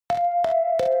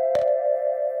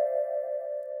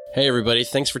Hey everybody,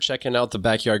 thanks for checking out the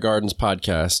Backyard Gardens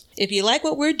podcast. If you like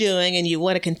what we're doing and you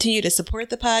want to continue to support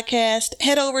the podcast,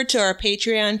 head over to our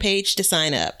Patreon page to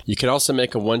sign up. You can also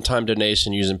make a one-time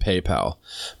donation using PayPal.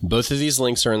 Both of these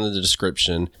links are in the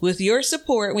description. With your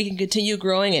support, we can continue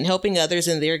growing and helping others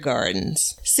in their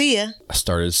gardens. See ya! I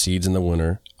started seeds in the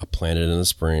winter, I planted in the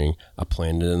spring, I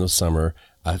planted in the summer,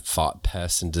 I fought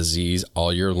pests and disease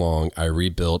all year long. I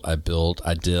rebuilt, I built,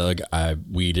 I dug, I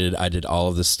weeded, I did all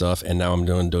of this stuff, and now I'm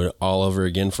doing it all over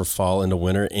again for fall into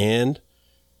winter, and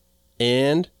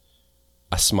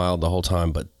I smiled the whole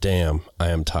time, but damn, I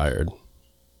am tired.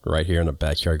 Right here in the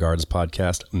Backyard Gardens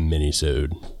podcast,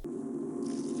 mini-sode.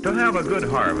 To have a good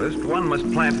harvest, one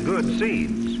must plant good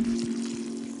seeds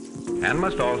and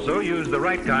must also use the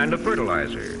right kind of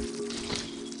fertilizer.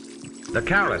 The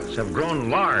carrots have grown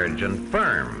large and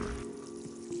firm.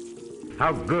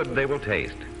 How good they will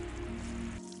taste.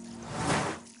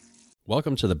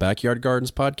 Welcome to the Backyard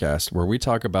Gardens podcast, where we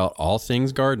talk about all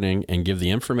things gardening and give the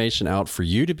information out for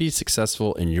you to be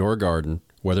successful in your garden,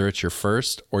 whether it's your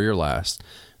first or your last.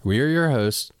 We are your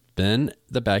hosts, Ben,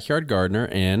 the Backyard Gardener,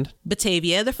 and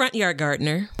Batavia, the Front Yard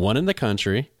Gardener. one in the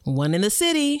country, One in the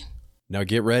city. Now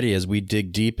get ready as we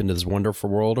dig deep into this wonderful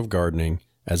world of gardening,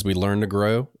 as we learn to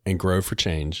grow and grow for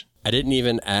change. I didn't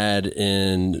even add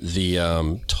in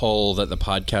the toll that the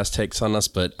podcast takes on us,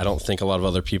 but I don't think a lot of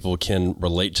other people can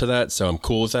relate to that, so I'm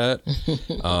cool with that.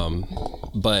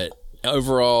 But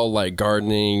overall, like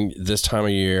gardening this time of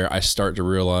year, I start to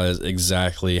realize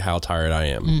exactly how tired I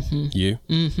am. Mm-hmm. You?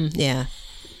 Mm-hmm. Yeah.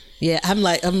 Yeah, I'm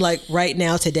like right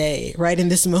now today, right in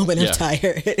this moment, I'm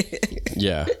tired.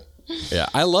 Yeah.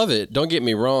 I love it. Don't get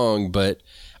me wrong, but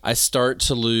I start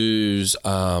to lose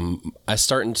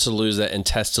that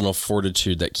intestinal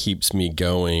fortitude that keeps me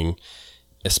going,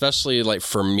 especially like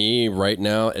for me right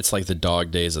now. It's like the dog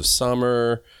days of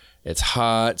summer. It's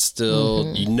hot still.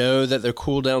 Mm-hmm. You know that the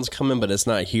cool down's coming, but it's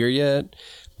not here yet.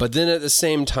 But then at the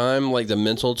same time, like the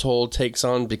mental toll takes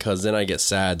on, because then I get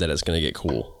sad that it's going to get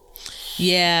cool.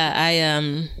 Yeah,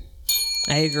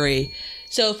 I agree.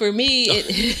 So for me,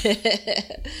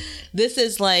 this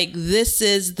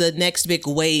is the next big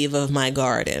wave of my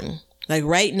garden. Like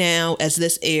right now, as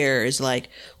this airs, like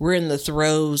we're in the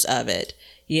throes of it.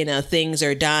 You know, things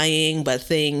are dying, but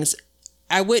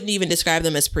I wouldn't even describe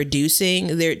them as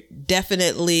producing. They're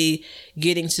definitely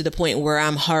getting to the point where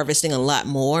I'm harvesting a lot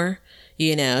more.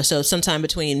 You know, so sometime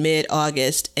between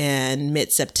mid-August and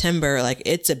mid-September, like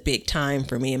it's a big time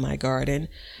for me in my garden.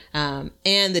 And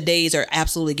the days are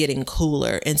absolutely getting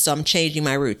cooler. And so I'm changing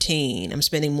my routine. I'm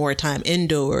spending more time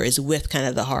indoors with kind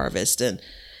of the harvest and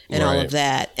all of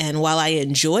that. And while I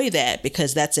enjoy that,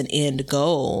 because that's an end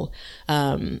goal,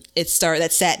 that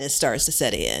sadness starts to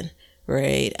set in.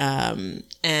 Right.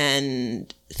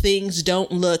 And things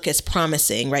don't look as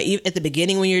promising, right? Even at the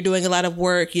beginning, when you're doing a lot of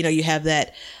work, you know, you have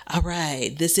that, all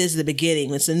right, this is the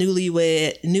beginning. It's the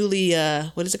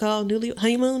what is it called?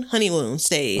 Honeymoon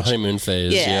stage. Honeymoon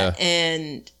phase. Yeah.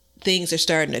 And things are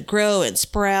starting to grow and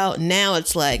sprout. Now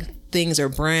it's like things are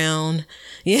brown,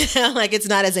 like it's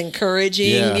not as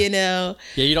encouraging, you know?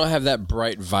 Yeah. You don't have that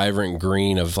bright, vibrant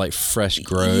green of like fresh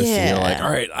growth. Yeah. And you're like,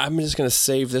 all right, I'm just going to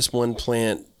save this one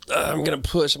plant. I'm going to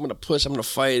push, I'm going to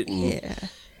fight. And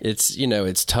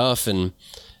it's tough. And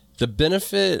the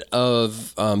benefit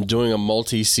of doing a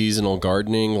multi-seasonal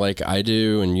gardening like I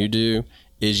do and you do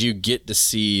is you get to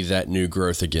see that new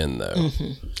growth again, though.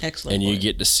 Mm-hmm. Excellent. And you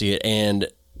get to see it. And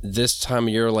this time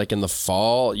of year, like in the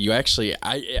fall,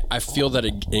 I feel that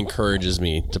it encourages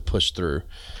me to push through,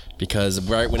 because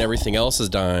right when everything else is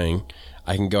dying,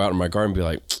 I can go out in my garden and be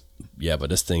like, yeah,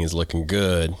 but this thing is looking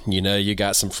good. You know, you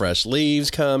got some fresh leaves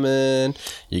coming.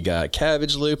 You got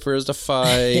cabbage loopers to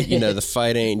fight. You know, the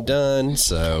fight ain't done.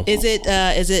 So it's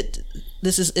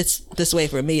this way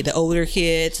for me. The older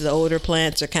kids, the older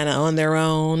plants are kind of on their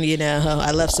own. You know,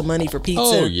 I left some money for pizza.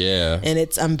 Oh yeah, and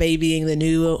I'm babying the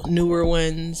newer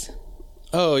ones.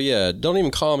 Oh yeah, don't even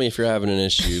call me if you're having an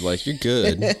issue. Like, you're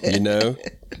good. You know,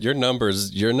 your numbers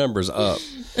up.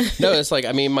 No, it's like,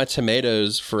 I mean, my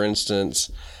tomatoes, for instance.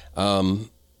 I'm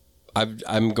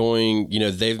going, you know,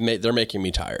 they're making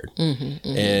me tired. Mm-hmm,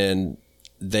 mm-hmm. And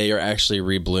they are actually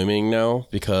reblooming now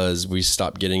because we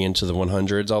stopped getting into the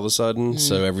 100s all of a sudden. Mm-hmm.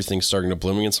 So everything's starting to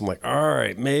bloom again. So I'm like, all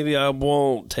right, maybe I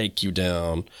won't take you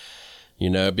down, you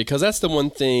know, because that's the one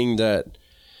thing that,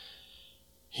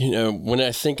 you know, when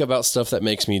I think about stuff that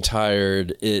makes me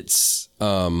tired, it's,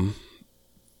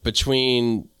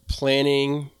 between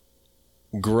planning,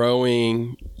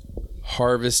 growing,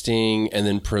 harvesting, and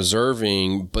then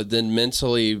preserving, but then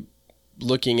mentally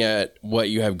looking at what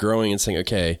you have growing and saying,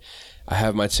 okay, I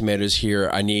have my tomatoes here.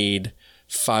 I need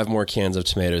 5 more cans of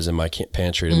tomatoes in my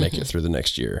pantry to make it through the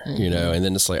next year, you know? And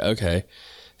then it's like, okay,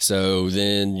 so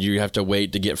then you have to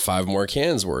wait to get 5 more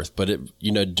cans worth. But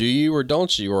you know, do you or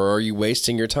don't you, or are you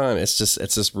wasting your time? It's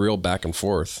this real back and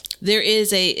forth.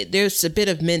 There's a bit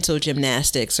of mental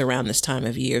gymnastics around this time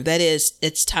of year.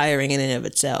 It's tiring in and of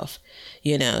itself,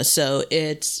 you know. So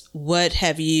it's what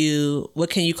can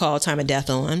you call a time of death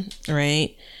on,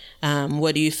 right?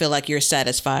 What do you feel like you're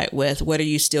satisfied with? What are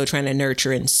you still trying to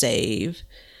nurture and save?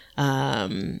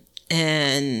 And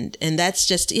that's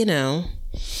just, you know.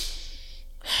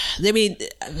 I mean,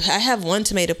 I have one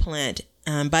tomato plant.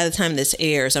 By the time this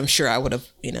airs, I'm sure I would have,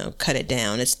 you know, cut it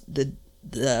down. It's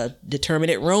the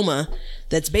determinate Roma.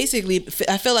 That's basically,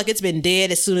 I feel like it's been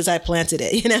dead as soon as I planted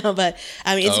it, you know. But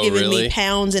I mean, it's giving me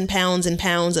pounds and pounds and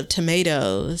pounds of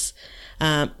tomatoes.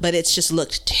 But it's just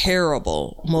looked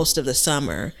terrible most of the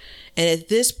summer. And at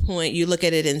this point, you look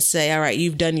at it and say, all right,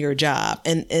 you've done your job.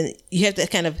 And you have to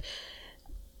kind of,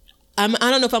 I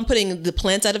don't know if I'm putting the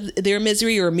plants out of their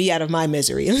misery or me out of my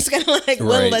misery. It's kind of like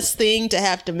one less thing to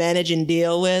have to manage and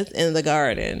deal with in the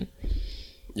garden.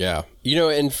 Yeah. You know,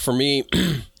 and for me,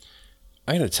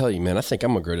 I got to tell you, man, I think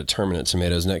I'm going to grow determinate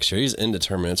tomatoes next year. These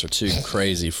indeterminates are too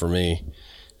crazy for me.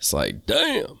 It's like,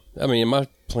 damn. I mean, my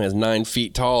plant's 9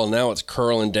 feet tall and now it's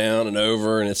curling down and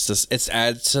over, and it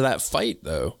adds to that fight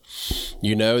though.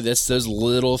 You know, that's those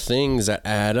little things that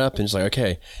add up, and it's like,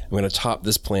 okay, I'm going to top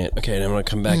this plant. Okay, and I'm going to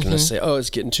come back and say, oh, it's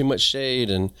getting too much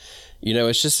shade. And, you know,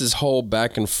 it's just this whole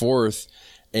back and forth.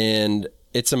 And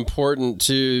it's important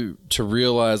to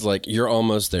realize, like, you're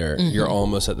almost there. You're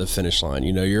almost at the finish line.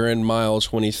 You know, you're in mile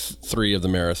 23 of the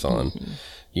marathon.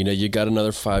 You know, you got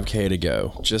another 5K to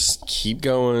go. Just keep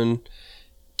going.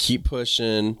 Keep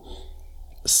pushing,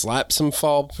 slap some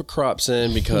fall crops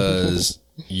in, because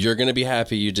you're going to be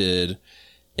happy you did.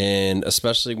 And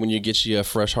especially when you get you a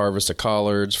fresh harvest of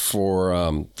collards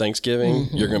for Thanksgiving,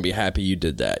 you're going to be happy you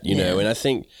did that, you know? And I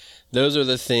think those are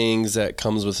the things that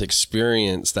comes with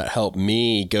experience that help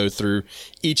me go through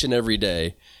each and every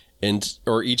day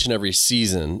or each and every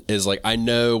season. Is like, I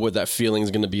know what that feeling is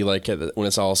going to be like when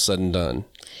it's all said and done.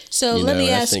 So let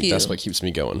me ask you. I think that's what keeps me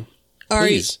going. Are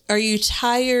you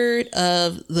tired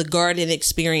of the garden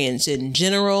experience in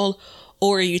general,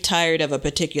 or are you tired of a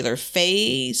particular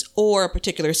phase or a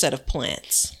particular set of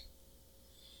plants?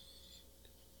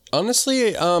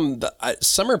 Honestly,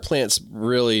 summer plants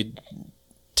really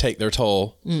take their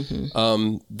toll.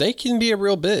 They can be a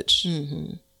real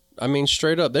bitch. I mean,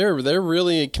 straight up, they're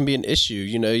really can be an issue.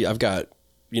 You know, I've got,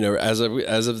 you know, as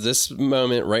of this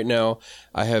moment right now,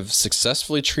 I have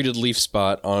successfully treated leaf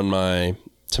spot on my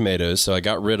tomatoes, so I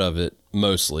got rid of it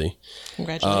mostly.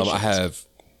 Congratulations.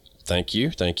 Thank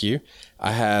you.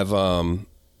 I have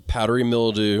powdery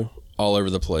mildew all over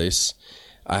the place.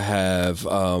 I have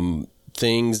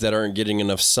things that aren't getting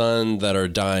enough sun that are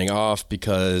dying off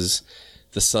because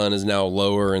the sun is now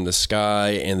lower in the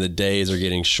sky and the days are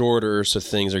getting shorter, so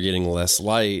things are getting less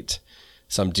light.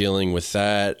 So I'm dealing with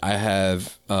that. I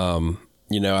have,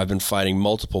 you know, I've been fighting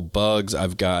multiple bugs.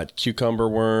 I've got cucumber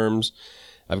worms.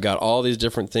 I've got all these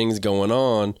different things going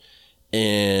on,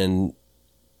 and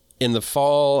in the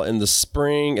fall and the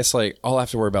spring, it's like all I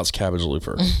have to worry about is cabbage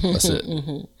looper. That's it.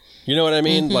 You know what I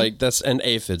mean? Like and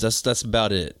aphids. That's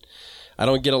about it. I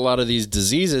don't get a lot of these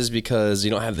diseases because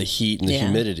you don't have the heat and the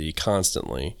humidity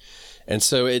constantly, and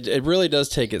so it really does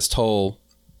take its toll.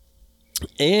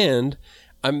 And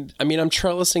I'm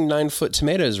trellising 9-foot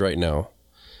tomatoes right now.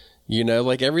 You know,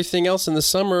 like everything else in the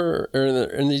summer or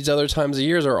in these other times of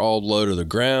years are all low to the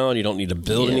ground. You don't need to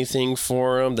build anything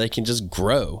for them. They can just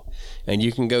grow, and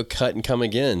you can go cut and come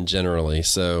again generally.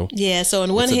 So so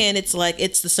on one hand, it's like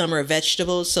it's the summer of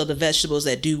vegetables. So the vegetables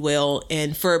that do well,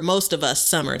 and for most of us,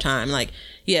 summertime, like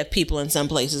you have people in some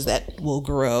places that will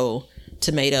grow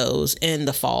tomatoes in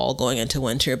the fall going into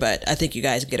winter, but I think you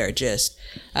guys get our gist.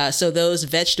 So those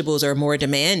vegetables are more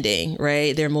demanding,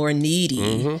 right? They're more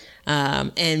needy.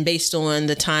 And based on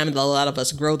the time that a lot of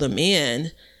us grow them in,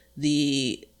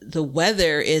 the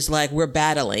weather is like we're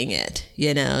battling it,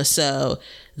 you know? So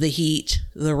the heat,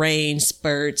 the rain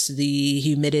spurts, the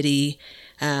humidity.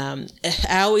 I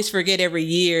always forget every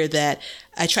year that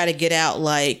I try to get out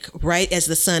like right as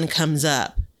the sun comes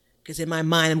up, because in my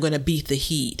mind, I'm going to beat the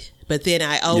heat. But then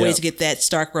I always get that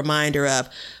stark reminder of,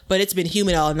 but it's been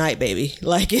humid all night, baby.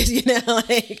 Like, you know,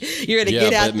 like you're going to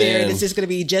get out there and it's just going to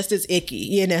be just as icky,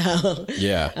 you know?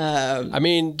 I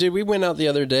mean, dude, we went out the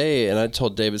otthe day and I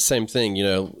told David, same thing, you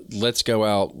know, let's go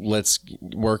out, let's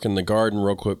work in the garden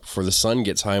real quick before the sun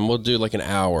gets high. And we'll do like an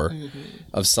hour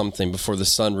of something before the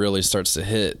sun really starts to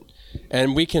hit.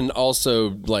 And we can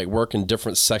also like work in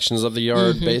different sections of the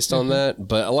yard based on that.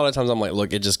 But a lot of times I'm like,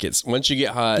 look, it just gets, once you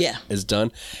get hot, it's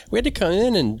done. We had to come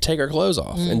in and take our clothes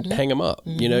off and hang them up,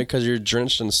 you know, because you're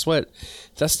drenched in sweat.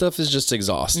 That stuff is just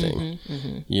exhausting,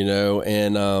 you know,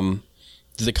 and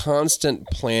the constant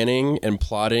planning and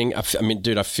plotting. I mean,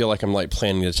 dude, I feel like I'm like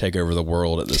planning to take over the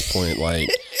world at this point. Like,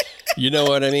 you know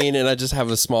what I mean? And I just have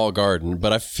a small garden,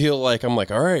 but I feel like I'm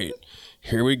like, all right,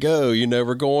 here we go. You know,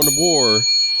 we're going to war.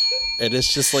 And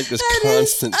it's just like this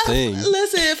constant thing.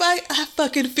 Listen, if I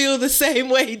fucking feel the same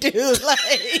way, dude.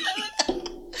 Like,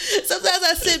 sometimes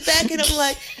I sit back and I'm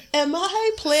like, am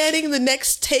I planning the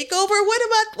next takeover? What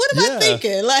am I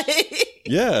thinking? Like,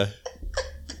 yeah.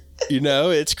 You know,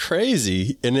 it's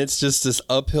crazy. And it's just this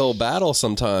uphill battle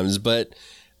sometimes. But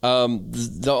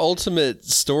the ultimate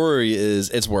story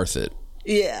is it's worth it.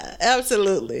 Yeah,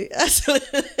 absolutely.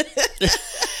 Absolutely.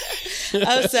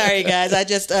 I'm sorry, guys. I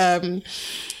just,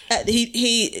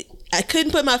 I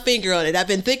couldn't put my finger on it. I've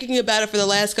been thinking about it for the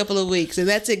last couple of weeks, and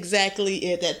that's exactly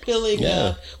it. That feeling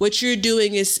of what you're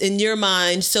doing is in your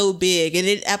mind so big, and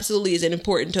it absolutely is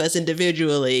important to us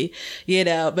individually, you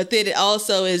know, but then it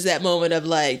also is that moment of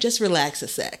like, just relax a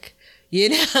sec, you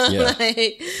know,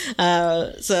 like,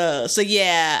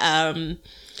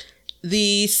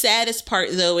 the saddest part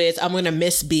though is I'm going to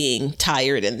miss being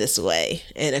tired in this way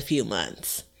in a few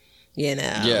months, you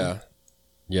know?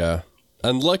 Yeah.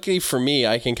 And lucky for me,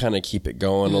 I can kind of keep it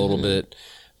going a little bit.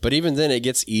 But even then, it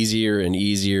gets easier and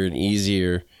easier and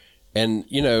easier. And,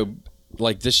 you know,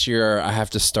 like this year, I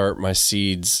have to start my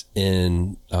seeds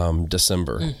in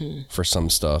December for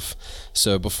some stuff.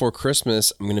 So before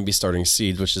Christmas, I'm going to be starting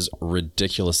seeds, which is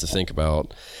ridiculous to think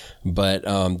about. But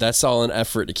that's all an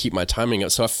effort to keep my timing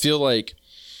up. So I feel like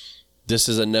this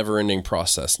is a never-ending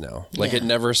process now. Like it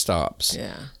never stops.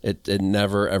 Yeah. It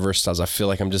never ever stops. I feel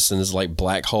like I'm just in this like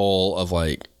black hole of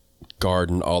like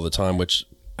garden all the time, which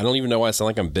I don't even know why I sound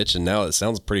like I'm bitching now. It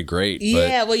sounds pretty great.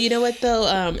 Yeah, well, you know what though?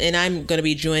 And I'm going to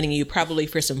be joining you probably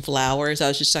for some flowers. I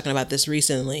was just talking about this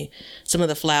recently. Some of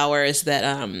the flowers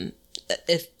that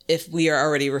if we are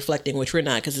already reflecting, which we're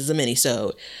not because it's a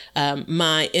mini-sode,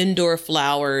 my indoor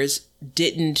flowers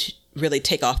didn't really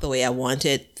take off the way I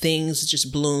wanted. Things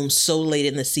just bloom so late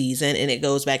in the season, and it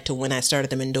goes back to when I started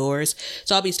them indoors.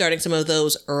 So I'll be starting some of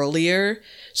those earlier.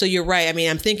 So you're right. I mean,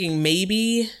 I'm thinking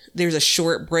maybe there's a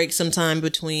short break sometime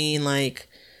between like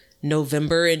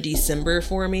November and December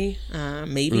for me.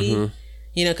 Maybe,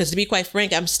 you know, because to be quite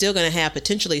frank, I'm still going to have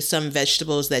potentially some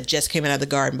vegetables that just came out of the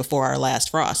garden before our last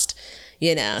frost,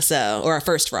 you know, so, or our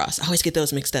first frost. I always get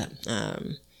those mixed up.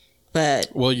 But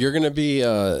well, you're going to be,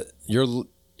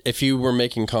 if you were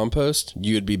making compost,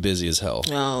 you would be busy as hell.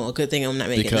 Oh, a good thing I'm not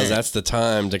making because that's the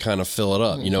time to kind of fill it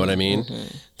up. You know what I mean?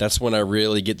 That's when I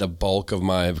really get the bulk of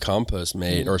my compost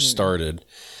made or started.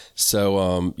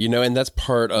 So, you know, and that's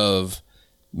part of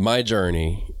my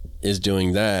journey is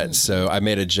doing that. So I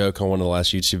made a joke on one of the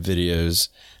last YouTube videos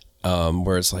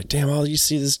where it's like, damn, all you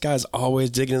see this guy's always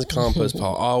digging his compost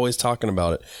pile, always talking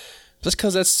about it. Just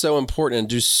because that's so important and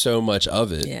do so much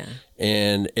of it. Yeah.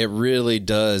 And it really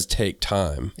does take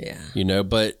time. Yeah. You know,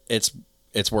 but it's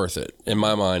worth it. In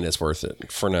my mind, it's worth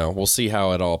it for now. We'll see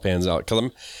how it all pans out.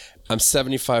 Because I'm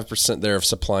 75% there of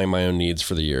supplying my own needs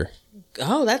for the year.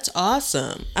 Oh, that's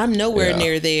awesome. I'm nowhere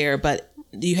near there, but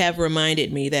you have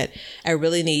reminded me that I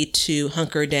really need to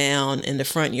hunker down in the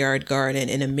front yard garden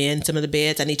and amend some of the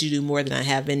beds. I need to do more than I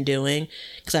have been doing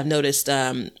because I've noticed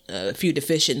a few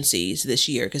deficiencies this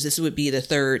year because this would be the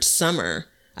third summer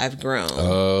I've grown.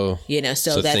 Oh. You know,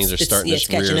 so that's, things are starting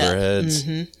to rear their heads.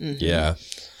 Yeah.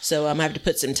 So I have to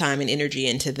put some time and energy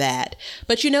into that.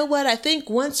 But you know what? I think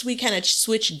once we kind of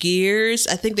switch gears,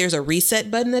 I think there's a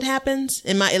reset button that happens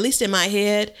at least in my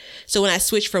head. So when I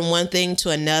switch from one thing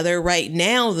to another, right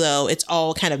now though, it's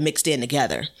all kind of mixed in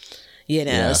together. You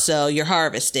know, so you're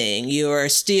harvesting, you're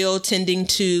still tending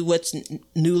to what's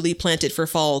newly planted for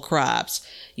fall crops.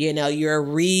 You know, you're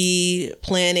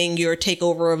replanning your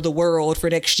takeover of the world for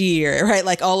next year, right?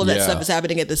 Like all of that stuff is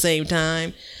happening at the same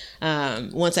time.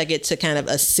 Once I get to kind of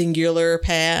a singular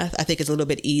path, I think it's a little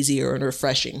bit easier and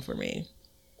refreshing for me.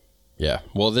 Yeah.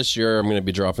 Well, this year I'm going to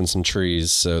be dropping some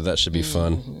trees, so that should be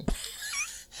fun.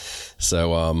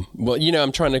 So, well, you know,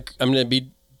 I'm going to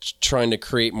be trying to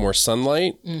create more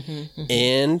sunlight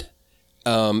and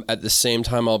at the same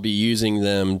time I'll be using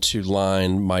them to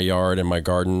line my yard and my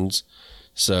gardens.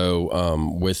 So,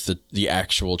 with the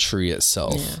actual tree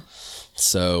itself. Yeah.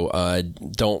 So I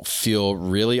don't feel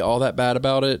really all that bad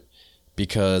about it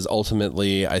because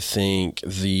ultimately I think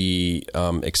the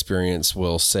experience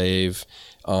will save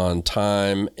on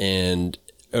time and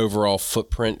overall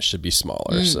footprint should be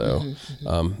smaller. So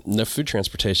no food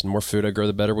transportation. The more food I grow,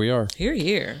 the better we are. Hear,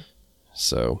 hear.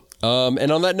 So,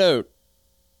 and on that note,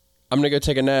 I'm going to go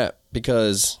take a nap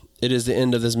because it is the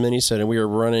end of this mini-sode and we are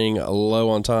running low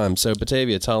on time. So,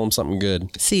 Batavia, tell them something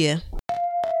good. See ya.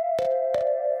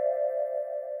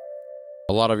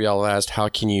 A lot of y'all asked, how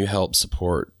can you help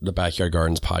support the Backyard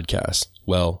Gardens podcast?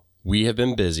 Well, we have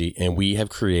been busy and we have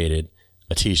created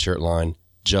a t-shirt line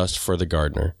just for the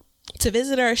gardener. To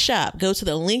visit our shop, go to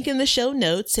the link in the show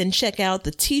notes and check out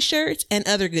the t-shirts and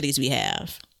other goodies we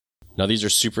have. Now, these are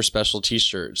super special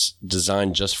t-shirts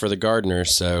designed just for the gardener.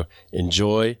 So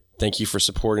enjoy. Thank you for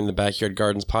supporting the Backyard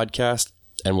Gardens podcast,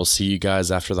 and we'll see you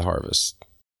guys after the harvest.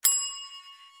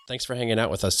 Thanks for hanging out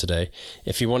with us today.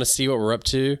 If you want to see what we're up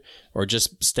to or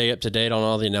just stay up to date on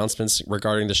all the announcements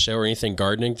regarding the show or anything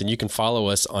gardening, then you can follow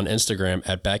us on Instagram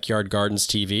at Backyard Gardens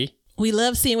TV. We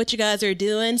love seeing what you guys are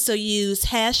doing, so use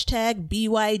hashtag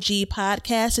BYG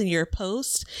podcast in your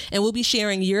posts, and we'll be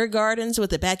sharing your gardens with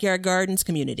the Backyard Gardens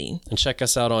community. And check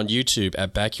us out on YouTube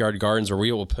at Backyard Gardens, where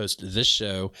we will post this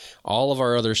show, all of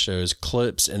our other shows,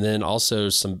 clips, and then also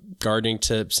some gardening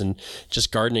tips and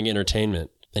just gardening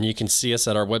entertainment. And you can see us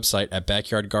at our website at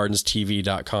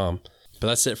backyardgardenstv.com. But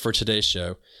that's it for today's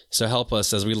show. So help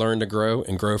us as we learn to grow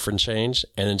and grow for change.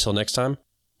 And until next time,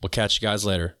 we'll catch you guys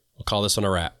later. We'll call this one a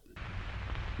wrap.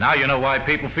 Now you know why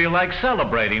people feel like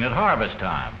celebrating at harvest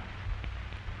time.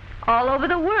 All over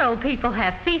the world, people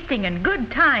have feasting and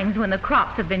good times when the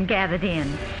crops have been gathered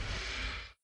in.